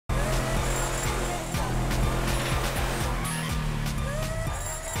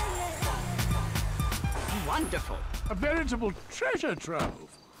wonderful. A veritable treasure trove.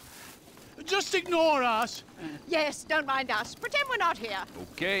 Just ignore us. Yes, don't mind us. Pretend we're not here.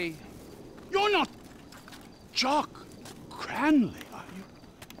 Okay. You're not Jock Cranley, are you?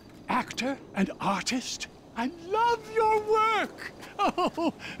 Actor and artist? I love your work.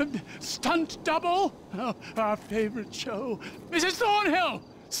 Oh, stunt double. Oh, our favorite show. Mrs. Thornhill,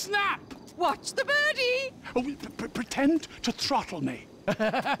 snap. Watch the birdie. Oh, pretend to throttle me.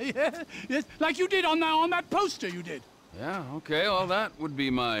 Yes, yes, like you did on that poster you did. Yeah, okay, well, that would be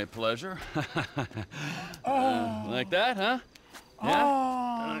my pleasure. Like that, huh?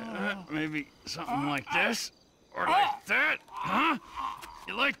 Yeah? Maybe something like this? Or like that? Huh?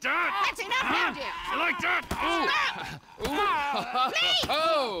 You like that? That's enough now, dear. You like that? Ooh!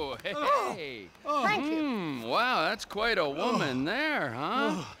 Oh, hey! Thank you. Wow, that's quite a woman there,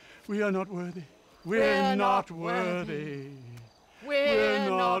 huh? We are not worthy. We're not worthy. We're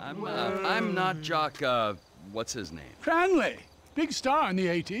not I'm not Jock, what's his name? Cranley, big star in the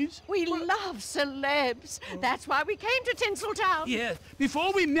 80s. We love celebs. That's why we came to Tinseltown. Yes.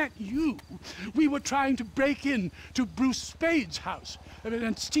 Before we met you, we were trying to break in to Bruce Spade's house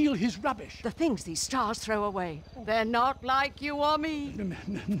and steal his rubbish. The things these stars throw away, they're not like you or me.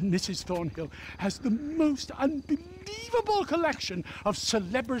 Mrs. Thornhill has the most unbelievable collection of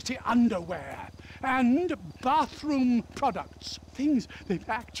celebrity underwear and bathroom products. Things they've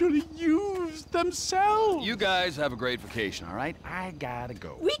actually used themselves. You guys have a great vacation, all right? I gotta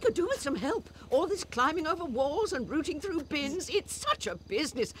go. We could do with some help. All this climbing over walls and rooting through bins, it's such a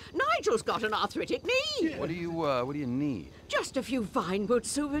business. Nigel's got an arthritic knee. What do you need? Just a few Vinewood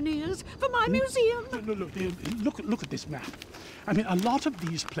souvenirs for my museum. Look at this map. I mean, a lot of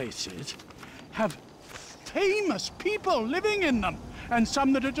these places have famous people living in them, and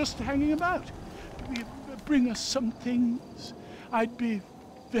some that are just hanging about. Bring us some things. I'd be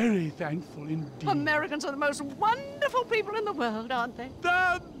very thankful indeed. Americans are the most wonderful people in the world, aren't they?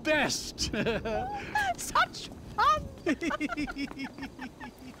 The best! Such fun!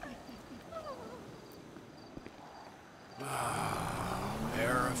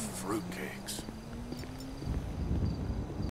 Pair of fruitcakes.